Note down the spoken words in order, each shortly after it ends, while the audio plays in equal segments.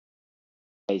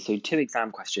Okay, so 2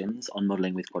 exam questions on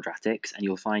modelling with quadratics, and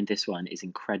you'll find this one is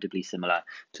incredibly similar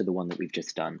to the one that we've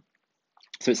just done.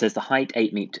 So it says the height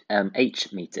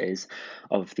h meters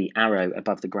of the arrow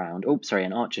above the ground. Oh, sorry,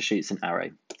 an archer shoots an arrow.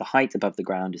 The height above the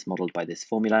ground is modelled by this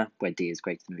formula, where d is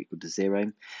greater than or equal to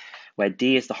 0, where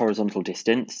d is the horizontal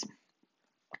distance,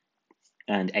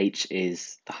 and h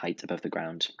is the height above the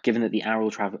ground. Given that the arrow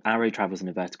travels in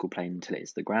a vertical plane until it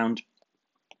hits the ground,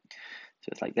 so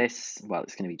it's like this. Well,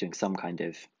 it's going to be doing some kind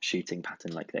of shooting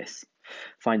pattern like this.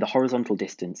 Find the horizontal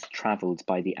distance travelled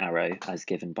by the arrow as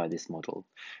given by this model.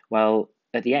 Well,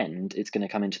 at the end, it's going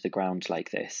to come into the ground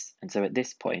like this. And so at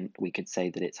this point, we could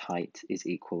say that its height is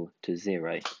equal to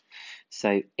 0.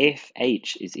 So if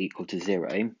h is equal to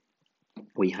 0,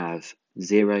 we have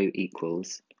 0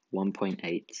 equals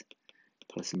 1.8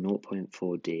 plus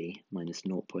 0.4d minus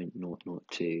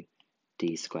 0.002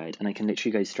 d squared, and I can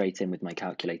literally go straight in with my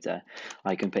calculator.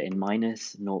 I can put in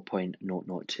minus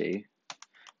 0.002,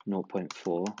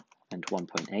 0.4, and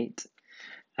 1.8,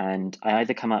 and I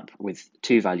either come up with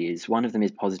 2 values. One of them is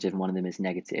positive and one of them is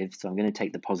negative, so I'm going to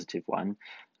take the positive one,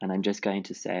 and I'm just going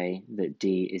to say that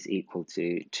d is equal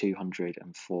to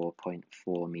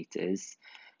 204.4 meters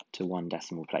to 1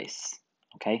 decimal place.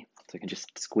 Okay, so I can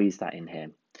just squeeze that in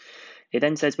here. It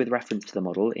then says, with reference to the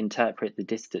model, interpret the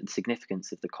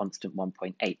significance of the constant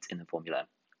 1.8 in the formula.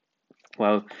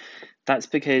 Well, that's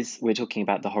because we're talking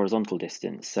about the horizontal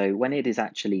distance. So when it is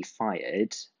actually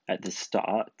fired at the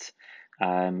start,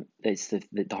 it's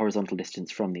the horizontal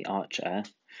distance from the archer,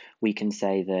 we can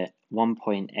say that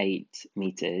 1.8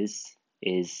 meters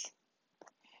is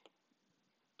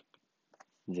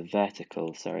the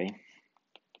vertical,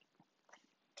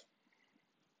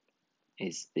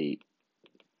 is the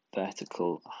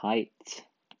vertical height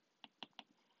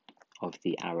of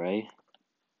the arrow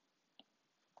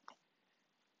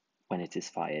when it is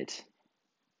fired.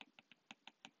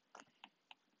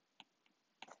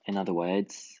 In other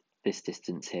words, this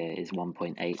distance here is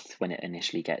 1.8 when it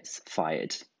initially gets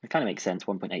fired. It kind of makes sense.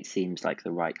 1.8 seems like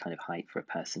the right kind of height for a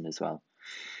person as well.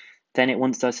 Then it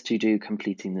wants us to do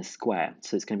completing the square.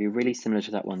 So it's going to be really similar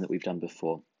to that one that we've done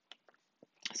before.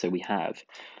 So we have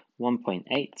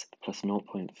 1.8 plus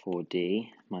 0.4d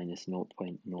minus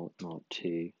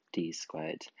 0.002d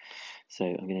squared. So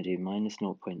I'm going to do minus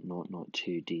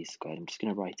 0.002d squared. I'm just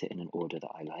going to write it in an order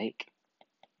that I like.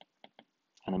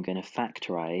 And I'm going to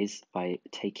factorize by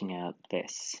taking out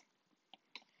this.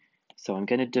 So I'm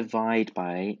going to divide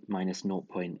by minus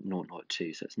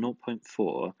 0.002. So it's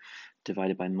 0.4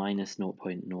 divided by minus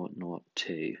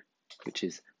 0.002, which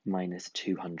is minus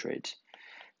 200.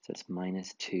 So it's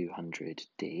minus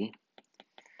 200d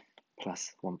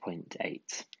plus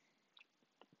 1.8.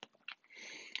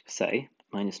 So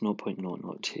minus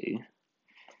 0.002,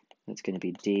 that's going to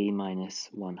be d minus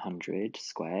 100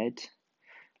 squared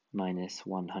minus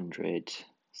 100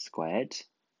 squared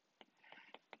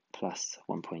plus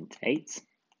 1.8.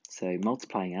 So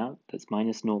multiplying out, that's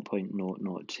minus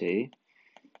 0.002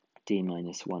 d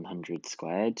minus 100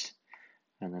 squared.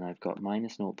 And then I've got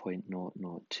minus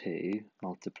 0.002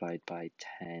 multiplied by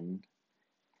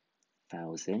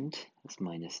 10,000. That's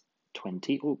minus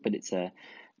 20. Oh, but it's a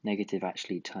negative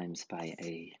actually times by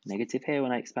a negative here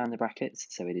when I expand the brackets.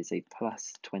 So it is a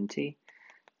plus 20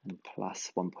 and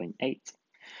plus 1.8.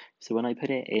 So when I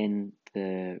put it in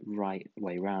the right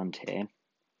way round here,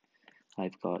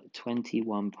 I've got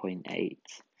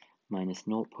 21.8 minus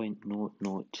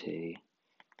 0.002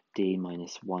 d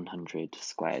minus 100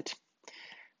 squared.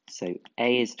 So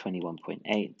A is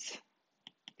 21.8,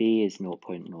 B is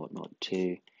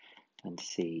 0.002, and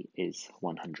C is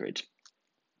 100.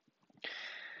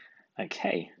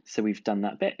 Okay, so we've done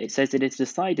that bit. It says it is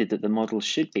decided that the model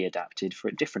should be adapted for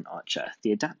a different archer.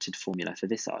 The adapted formula for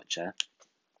this archer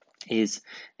is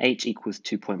h equals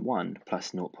 2.1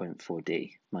 plus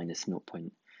 0.4d minus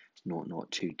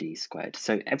 0.002d squared.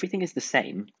 So everything is the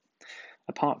same,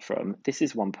 apart from this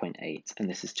is 1.8 and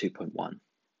this is 2.1.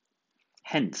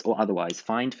 Hence, or otherwise,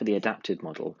 find for the adapted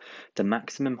model the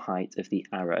maximum height of the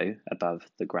arrow above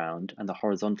the ground and the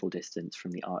horizontal distance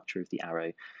from the archer of the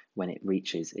arrow when it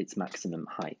reaches its maximum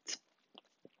height.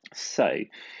 So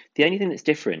the only thing that's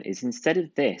different is instead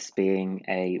of this being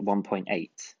a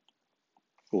 1.8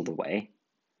 all the way,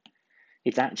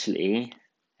 it's actually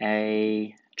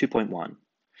a 2.1.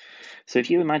 So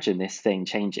if you imagine this thing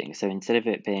changing, so instead of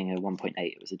it being a 1.8,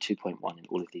 it was a 2.1 in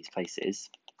all of these places.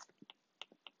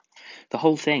 The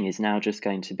whole thing is now just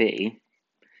going to be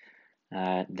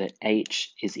that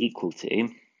h is equal to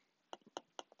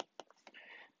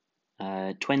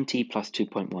 20 plus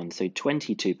 2.1, so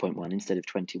 22.1 instead of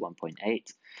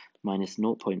 21.8, minus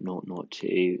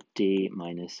 0.002 d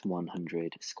minus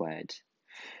 100 squared.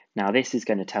 Now this is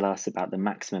going to tell us about the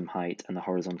maximum height and the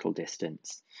horizontal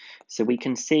distance. So we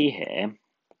can see here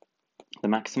the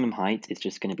maximum height is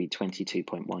just going to be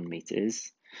 22.1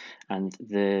 meters, and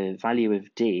the value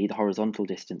of d, the horizontal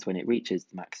distance when it reaches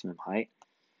the maximum height,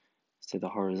 so the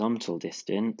horizontal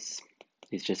distance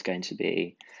is just going to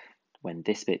be when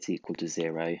this bit's equal to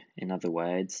 0, in other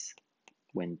words,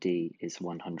 when d is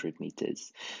 100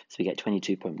 meters. So we get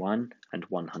 22.1 and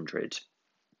 100.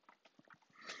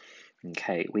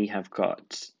 Okay, we have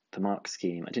got the mark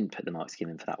scheme. I didn't put the mark scheme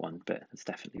in for that one, but it's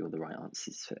definitely all the right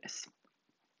answers for this.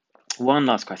 One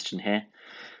last question here,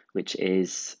 which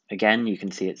is, again, you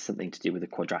can see it's something to do with a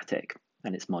quadratic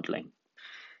and it's modelling.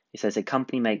 It says a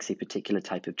company makes a particular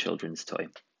type of children's toy.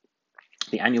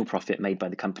 The annual profit made by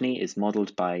the company is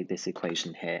modelled by this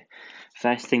equation here.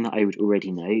 First thing that I would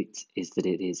already note is that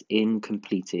it is in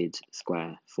completed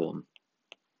square form.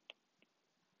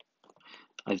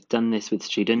 I've done this with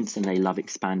students and they love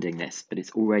expanding this, but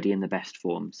it's already in the best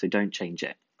form, so don't change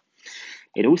it.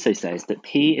 It also says that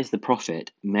P is the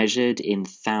profit measured in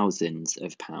thousands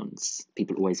of pounds.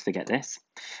 People always forget this.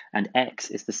 And X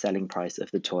is the selling price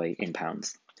of the toy in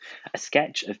pounds. A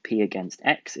sketch of P against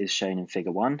X is shown in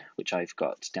figure 1, which I've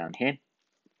got down here.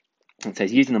 It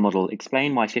says, using the model,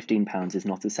 explain why £15 is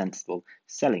not a sensible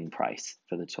selling price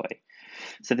for the toy.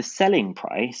 So the selling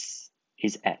price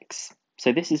is X.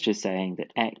 So this is just saying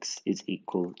that X is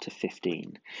equal to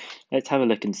 15. Let's have a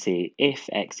look and see if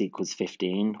X equals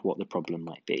 15, what the problem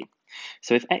might be.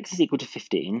 So if X is equal to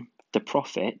 15, the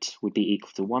profit would be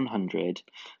equal to 100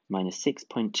 minus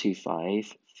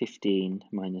 6.25, 15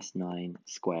 minus 9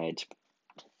 squared.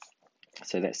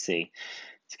 So let's see.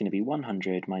 It's going to be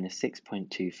 100 minus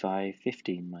 6.25,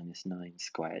 15 minus 9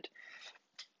 squared,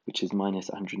 which is minus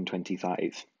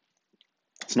 125.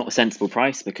 It's not a sensible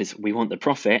price because we want the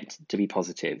profit to be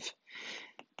positive.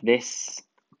 This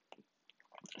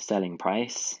selling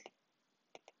price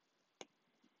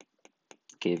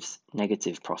gives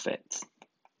negative profit,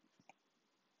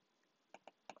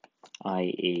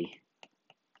 i.e.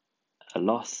 a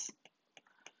loss.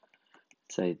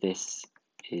 So this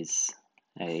isn't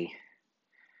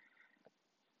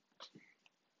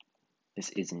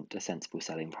a sensible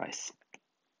selling price.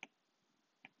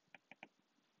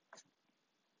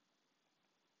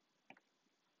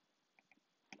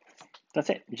 That's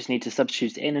it. You just need to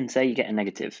substitute it in and say you get a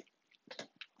negative.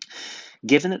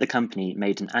 Given that the company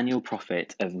made an annual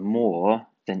profit of more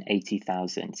than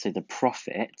 80,000, so the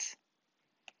profit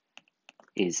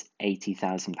is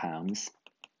 £80,000,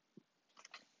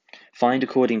 find,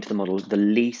 according to the model, the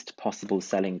least possible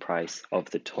selling price of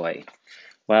the toy.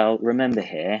 Well, remember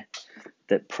here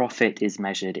that profit is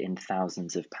measured in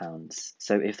thousands of pounds.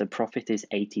 So if the profit is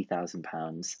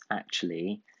 £80,000,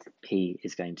 actually P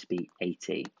is going to be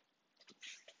 80.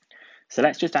 So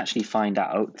let's just actually find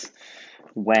out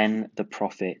when the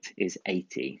profit is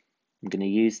 80. I'm going to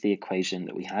use the equation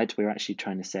that we had. We're actually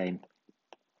trying to say,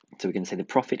 so we're going to say the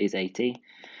profit is 80.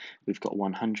 We've got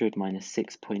 100 minus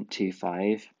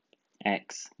 6.25,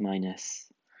 x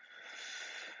minus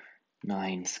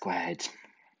 9 squared.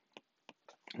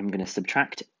 I'm going to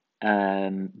subtract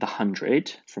the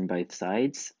 100 from both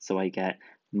sides. So I get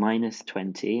minus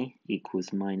 20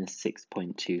 equals minus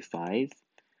 6.25.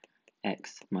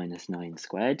 X minus 9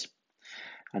 squared,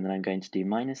 and then I'm going to do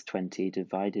minus 20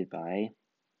 divided by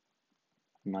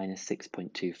minus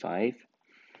 6.25,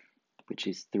 which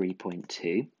is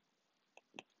 3.2. I'm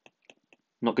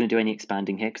not going to do any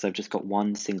expanding here because I've just got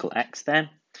one single x there.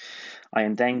 I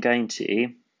am then going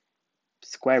to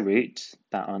square root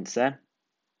that answer,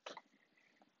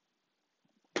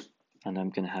 and I'm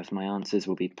going to have my answers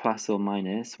will be plus or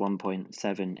minus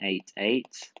 1.788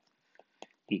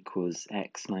 equals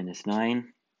x minus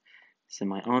 9. So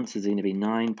my answer is going to be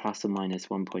 9 plus or minus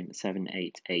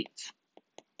 1.788.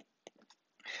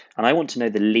 And I want to know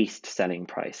the least selling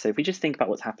price. So if we just think about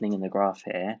what's happening in the graph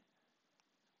here,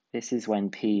 this is when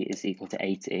P is equal to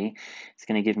 80. It's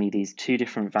going to give me these two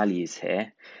different values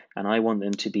here, and I want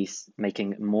them to be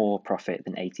making more profit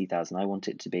than 80,000. I want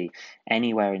it to be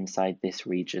anywhere inside this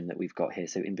region that we've got here,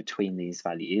 so in between these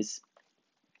values.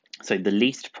 So the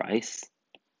least price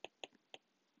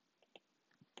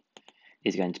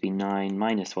is going to be 9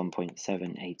 minus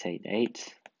 1.7888,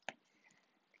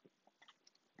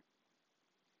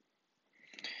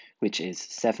 which is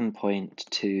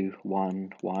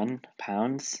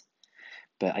 £7.211.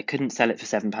 But I couldn't sell it for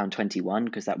 £7.21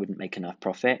 because that wouldn't make enough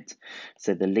profit.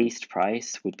 So the least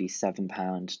price would be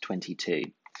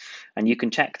 £7.22. And you can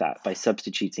check that by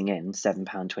substituting in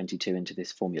 £7.22 into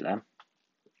this formula.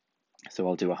 So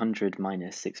I'll do 100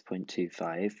 minus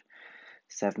 6.25,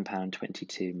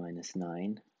 £7.22 minus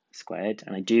 9. squared,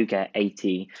 and I do get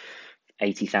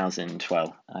 80,000,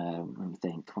 well, let me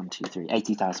think, 1, 2, 3,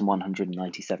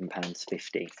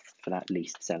 £80,197.50 for that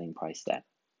least selling price there.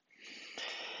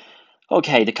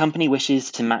 Okay, the company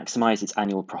wishes to maximize its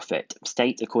annual profit.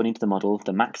 State, according to the model,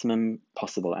 the maximum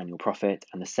possible annual profit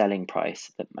and the selling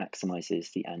price that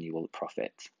maximizes the annual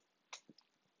profit.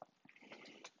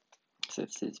 So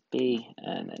this is B,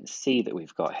 and then C that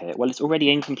we've got here. Well, it's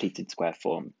already in completed square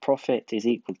form. Profit is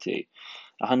equal to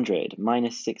 100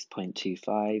 minus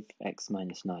 6.25 x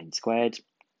minus 9 squared.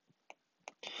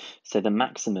 So the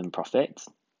maximum profit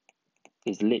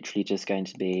is literally just going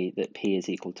to be that P is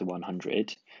equal to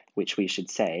 100, which we should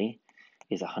say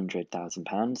is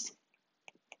 £100,000.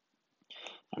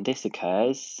 And this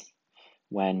occurs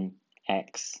when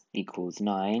x equals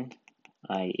 9,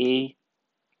 i.e.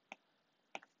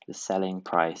 the selling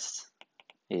price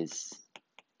is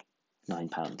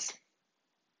 £9.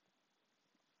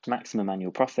 Maximum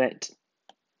annual profit,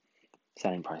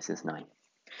 selling price is 9.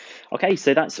 Okay,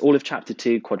 so that's all of chapter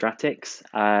 2, quadratics.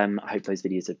 I hope those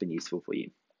videos have been useful for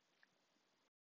you.